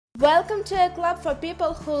Welcome to a club for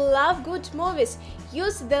people who love good movies.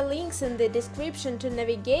 Use the links in the description to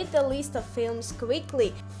navigate the list of films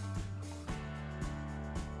quickly.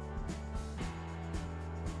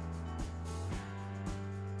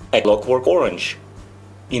 A Clockwork Orange.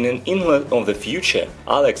 In an inlet of the future,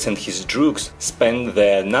 Alex and his droogs spend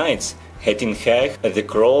their nights having hack at the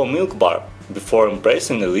Crow Milk Bar before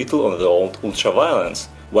embracing a little of the old ultraviolence,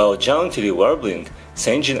 while jauntily warbling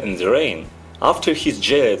Sanjin and the Rain. After he's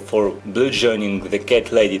jailed for bludgeoning the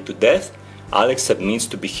cat lady to death, Alex submits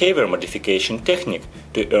to behavior modification technique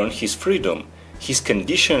to earn his freedom. He's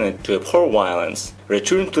conditioned to abhor violence.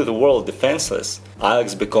 Returning to the world defenseless,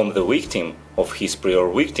 Alex becomes the victim of his prior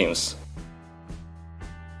victims.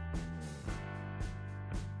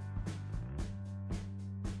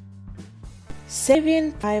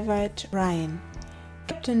 Saving Private Ryan.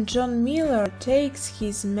 Captain John Miller takes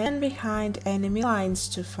his men behind enemy lines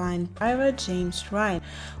to find Private James Ryan,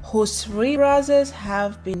 whose three brothers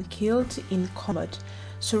have been killed in combat.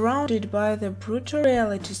 Surrounded by the brutal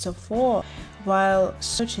realities of war, while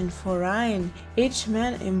searching for Ryan, each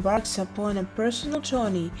man embarks upon a personal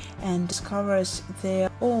journey and discovers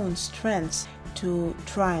their own strengths to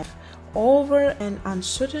triumph over an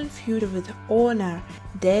uncertain future with honor,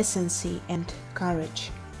 decency, and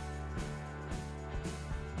courage.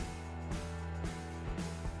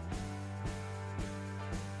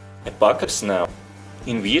 Apocalypse Now.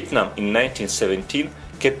 In Vietnam in 1917,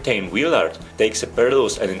 Captain Willard takes a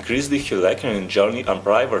perilous and increasingly Herculean journey on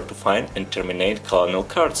river to find and terminate Colonel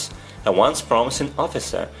Kurtz, a once promising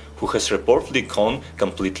officer who has reportedly gone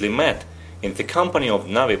completely mad. In the company of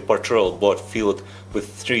Navy patrol boat filled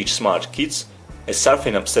with three smart kids, a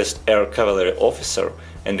surfing-obsessed air cavalry officer,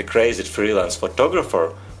 and a crazy freelance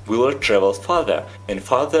photographer, Willard travels farther and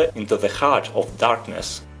farther into the heart of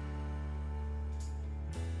darkness.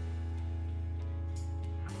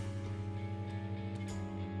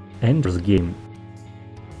 Ender's Game.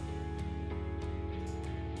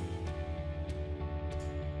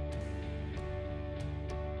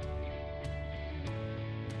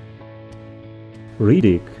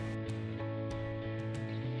 Riddick.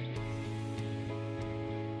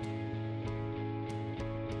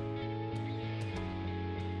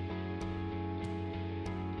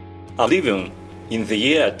 Oblivion. In the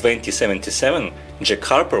year 2077, Jack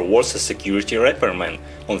Harper was a security repairman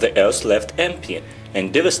on the Earth left empty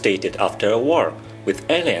and devastated after a war with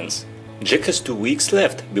aliens. Jack has 2 weeks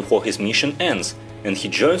left before his mission ends, and he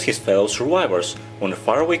joins his fellow survivors on a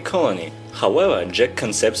faraway colony. However, Jack's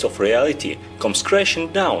concept of reality comes crashing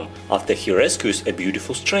down after he rescues a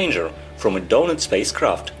beautiful stranger from a downed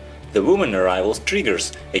spacecraft. The woman arrival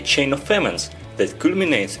triggers a chain of famines that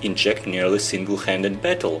culminates in Jack's nearly single-handed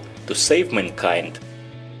battle to save mankind.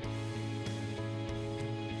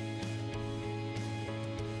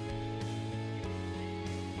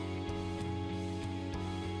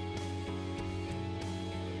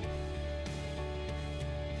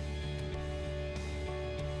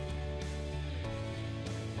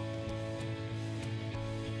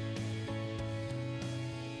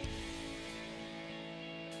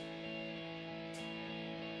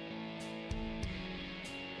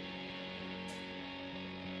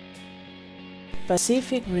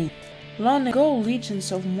 Pacific Rim. Long ago,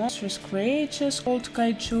 legions of monstrous creatures called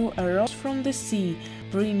kaiju arose from the sea,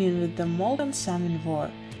 bringing with them molten salmon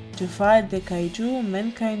war. To fight the kaiju,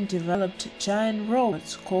 mankind developed giant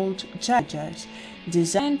robots called Gigers,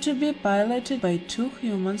 designed to be piloted by two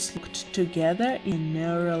humans hooked together in a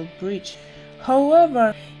neural bridge.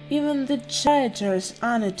 However, even the Gigers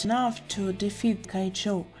aren't enough to defeat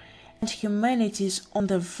kaiju, and humanity is on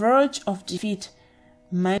the verge of defeat.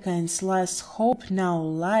 Mankind's last hope now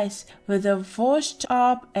lies with a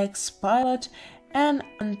washed-up ex-pilot, an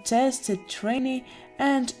untested trainee,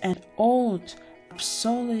 and an old,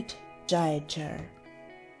 obsolete Giger.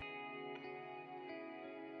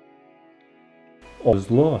 All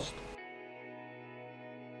is lost.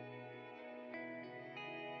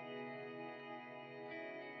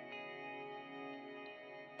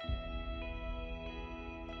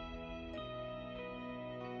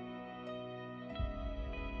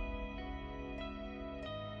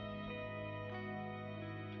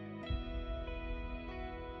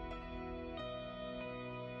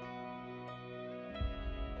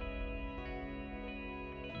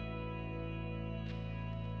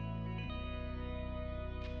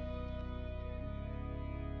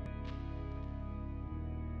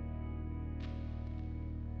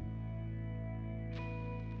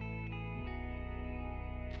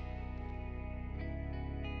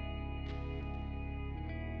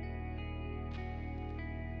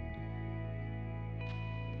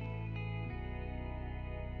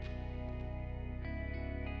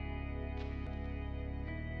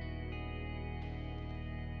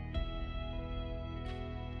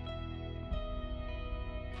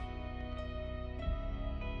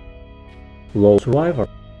 Low survivor.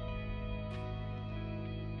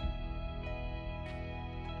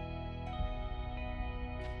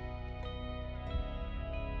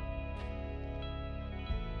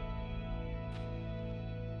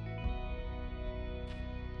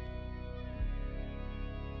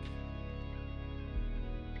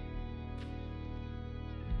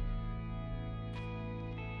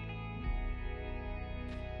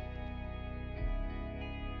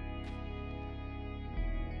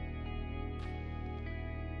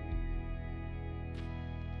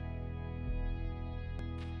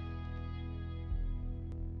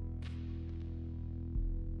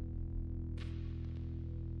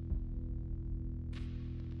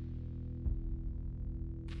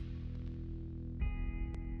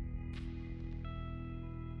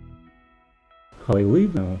 How I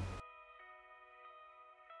live now.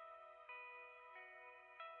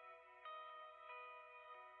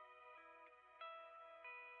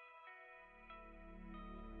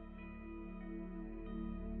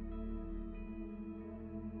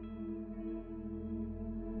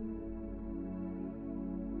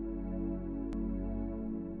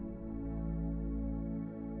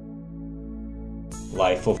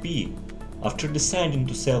 Life of P. After deciding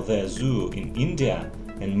to sell their zoo in India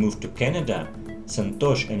and move to Canada,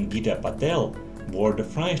 Santosh and Geeta Patel board a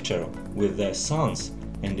freighter with their sons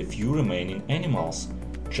and a few remaining animals.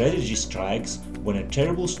 Tragedy strikes when a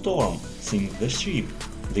terrible storm sinks the ship,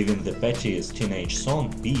 leaving the Patty's teenage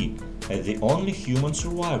son P as the only human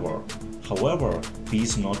survivor. However, P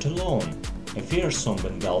is not alone. A fearsome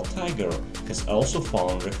Bengal tiger has also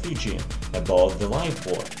found refuge aboard the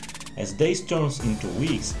lifeboat. As days turns into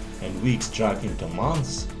weeks and weeks drag into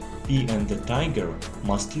months, P and the tiger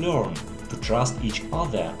must learn to trust each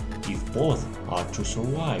other if both are to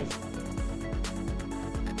survive.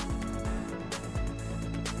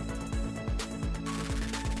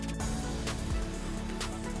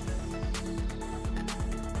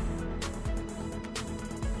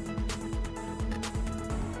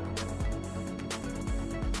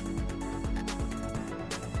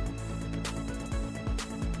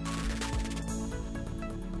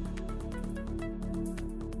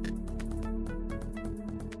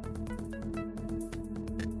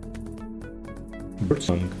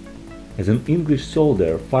 Birdsong. As an English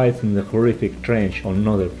soldier fights in the horrific trench on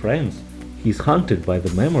Northern France, he is haunted by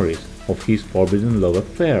the memories of his forbidden love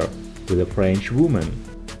affair with a French woman.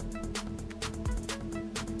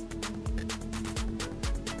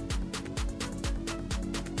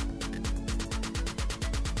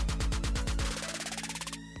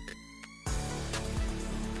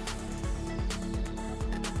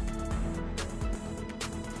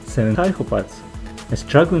 Seven Psychopaths. A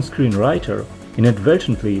struggling screenwriter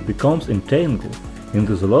inadvertently becomes entangled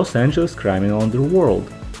into the Los Angeles criminal underworld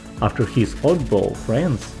after his oddball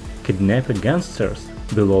friends kidnap gangsters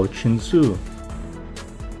below Chinzu.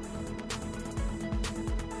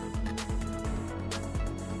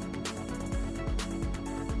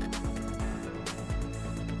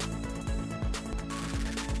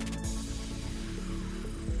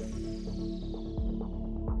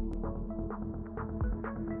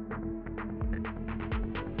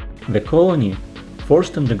 The colony,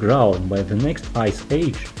 forced underground by the next ice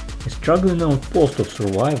age, a struggling outpost of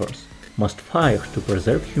survivors, must fight to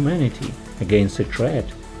preserve humanity against a threat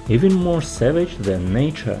even more savage than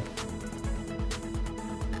nature.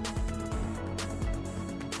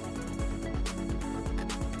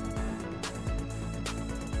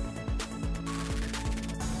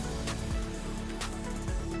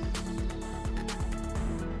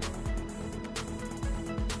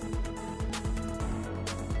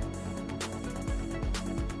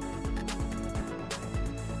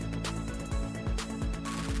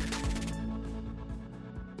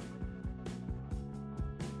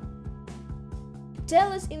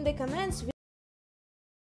 Tell us in the comments